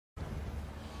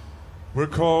We're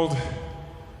called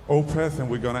Opeth, and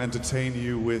we're gonna entertain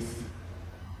you with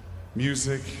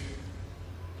music,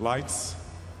 lights,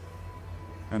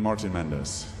 and Martin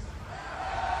Mendes.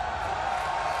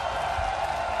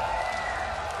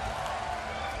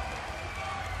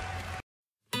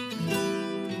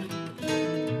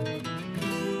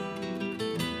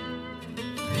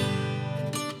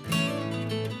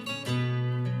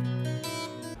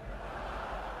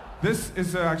 This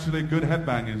is actually a good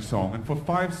headbanging song, and for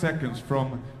 5 seconds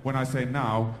from when I say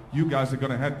now, you guys are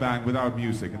gonna headbang without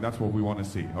music, and that's what we want to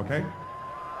see, okay?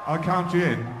 I'll count you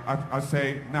in. I'll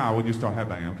say now when you start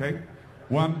headbanging, okay?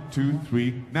 1, 2,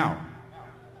 3, now.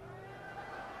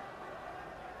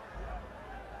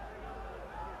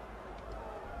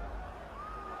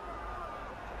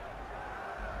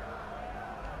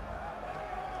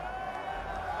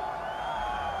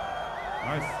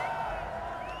 Nice.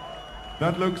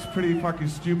 That looks pretty fucking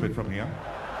stupid from here.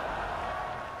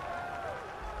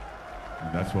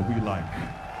 And that's what we like.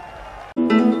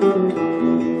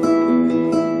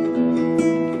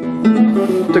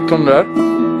 Tyckte om det där?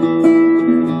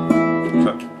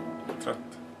 Trött.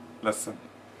 Ledsen.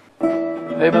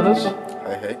 Hej Mendes.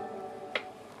 Hej hej.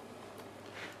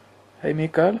 Hej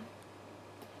Mikael.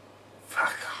 Fuck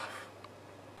off.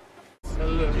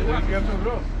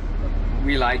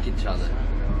 We like each other.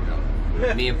 You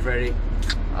know, me and Freddie.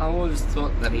 I always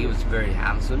thought that he was very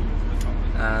handsome,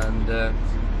 and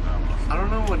I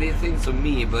don't know what he thinks of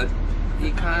me, but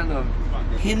he kind of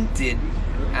hinted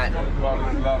at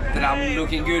that I'm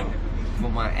looking good for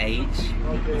my age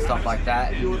and stuff like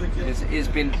that. It's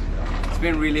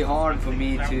been really hard for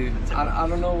me to. I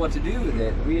don't know what to do with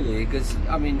it really, because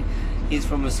I mean he's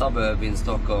from a suburb in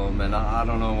Stockholm, and I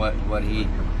don't know what he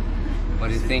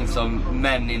thinks of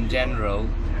men in general.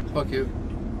 Fuck you.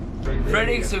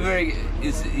 Fredrik's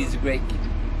he's a great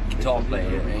guitar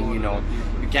player, and you know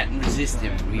you can't resist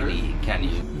him really, can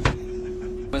you?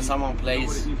 When someone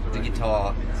plays the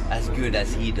guitar as good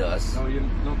as he does,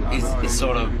 it's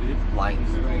sort of like,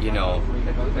 you know,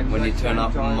 when you turn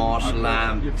up Marshall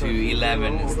amp to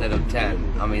 11 instead of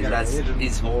 10. I mean, that's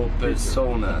his whole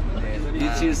persona.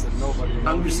 It's just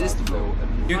unresistible.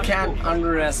 You can't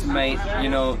underestimate, you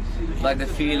know, like the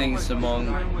feelings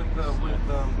among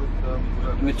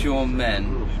mature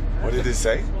men. What did he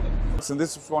say? So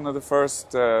this was one of the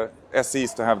first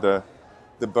SEs to have the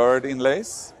bird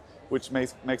inlays, which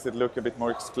makes it look a bit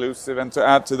more exclusive. And to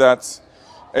add to that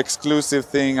exclusive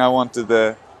thing, I wanted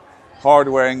the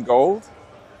hardware in gold.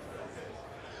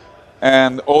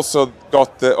 And also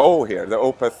got the O here, the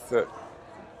Opeth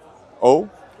O,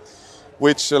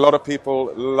 which a lot of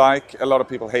people like, a lot of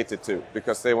people hate it too,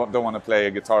 because they don't want to play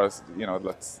a guitar, you know,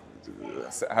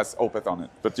 has Opeth on it.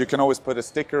 But you can always put a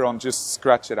sticker on, just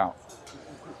scratch it out.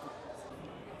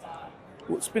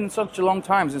 It's been such a long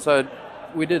time since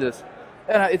we did this.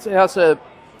 And it has a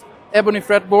ebony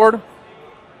fretboard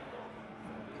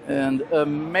and a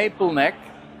maple neck,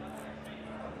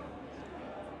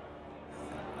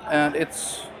 and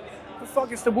it's the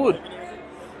fuck is the wood?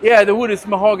 Yeah, the wood is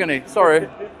mahogany. Sorry,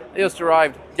 I just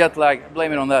arrived. Jet lag.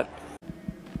 Blame it on that.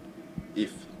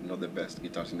 If not the best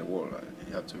guitars in the world,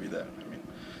 you have to be there. I mean,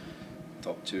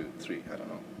 top 2, 3, I don't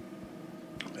know.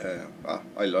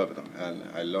 I love them, and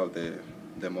I love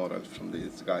the model from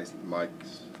these guys.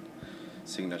 Mike's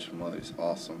signature model is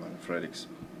awesome, and Fredrik's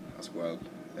as well.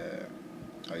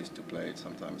 I used to play it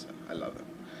sometimes. I love them.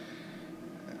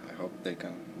 I hope they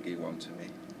can give one to me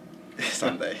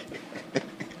someday.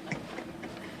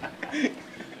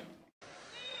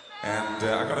 And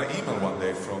I got an email one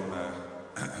day from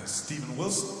Stephen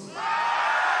Wilson.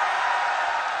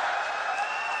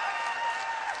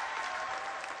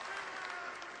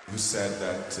 Who said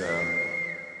that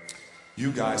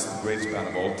you guys are the greatest band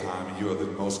of all time, and you are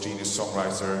the most genius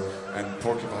songwriter, and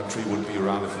Porcupine Tree wouldn't be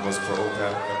around if it wasn't for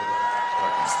Opeth.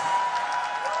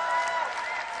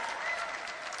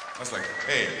 I was like,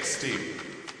 hey, Steve,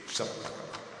 shut up.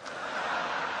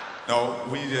 No,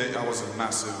 I was a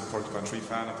massive Porcupine Tree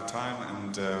fan at the time,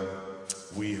 and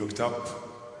we hooked up,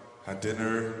 had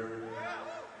dinner,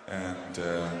 and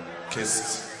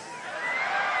kissed.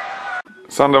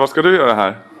 Sandra, vad ska du göra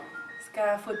här?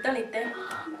 Ska fota lite.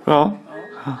 Ja.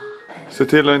 Se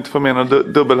till att inte få med några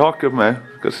dubbelhakar på mig.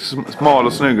 Ska se smal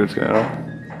och snygg ut ska jag göra.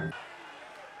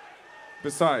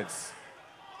 Besides,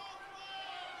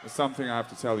 there's something I have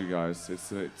to tell you guys.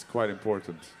 It's quite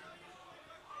important.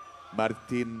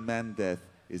 Martin Mendes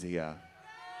is here.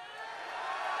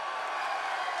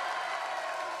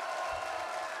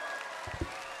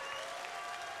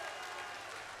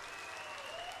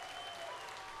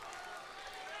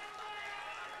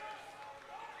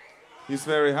 He's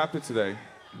very happy today.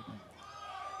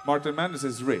 Martin Mendes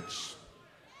is rich.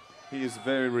 He is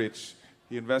very rich.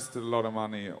 He invested a lot of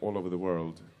money all over the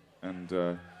world. And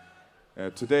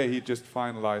today he just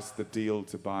finalized the deal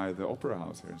to buy the Opera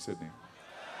House here in Sydney.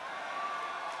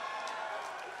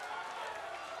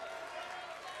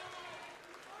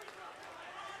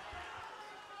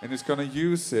 And he's going to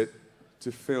use it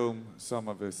to film some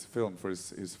of his film for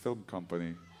his film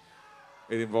company.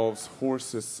 It involves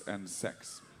horses and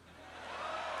sex.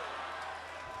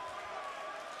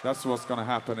 That's what's going to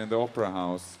happen in the Opera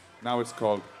House. Now it's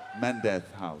called Mendes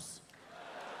House.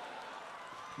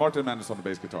 Martin Mendes on the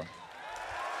bass guitar.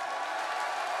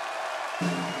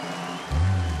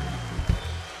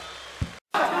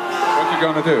 What you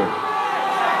gonna do?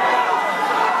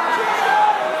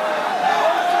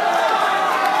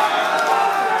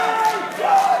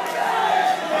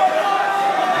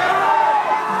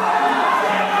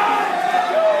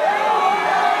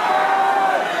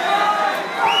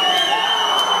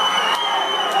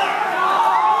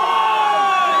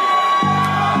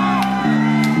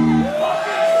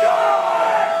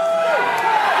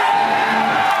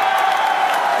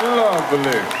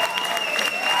 Lovely.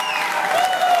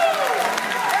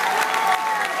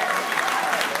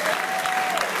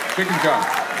 Chicken gun.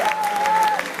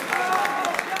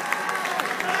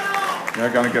 You're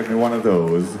gonna get me one of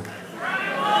those.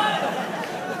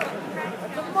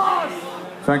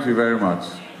 Thank you very much.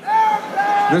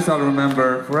 This I'll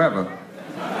remember forever.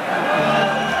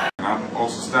 I'm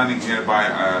also standing here by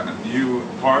a new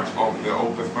part of the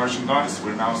Opeth merchandise.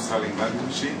 We're now selling vending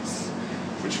machines,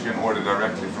 which you can order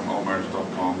directly from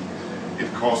omerch.com.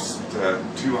 It costs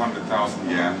 200,000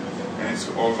 yen, and it's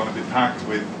all going to be packed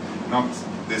with not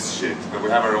this shit, but we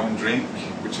have our own drink,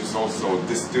 which is also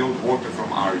distilled water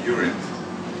from our urine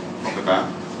from the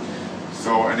band.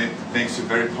 So, and it makes you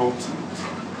very potent,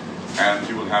 and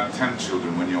you will have 10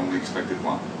 children when you only expected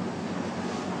one.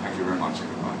 Thank you very much,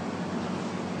 everybody.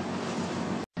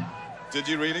 Did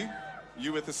you really?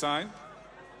 You with the sign?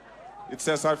 It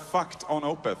says I fucked on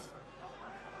Opeth.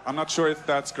 I'm not sure if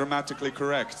that's grammatically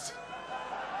correct,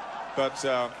 but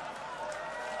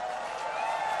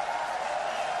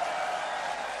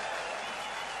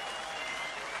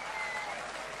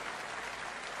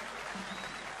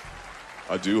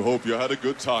I do hope you had a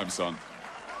good time, son.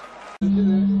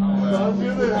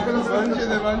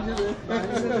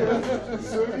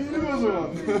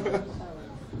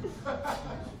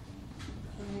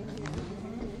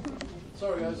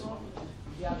 Sorry guys. Oh.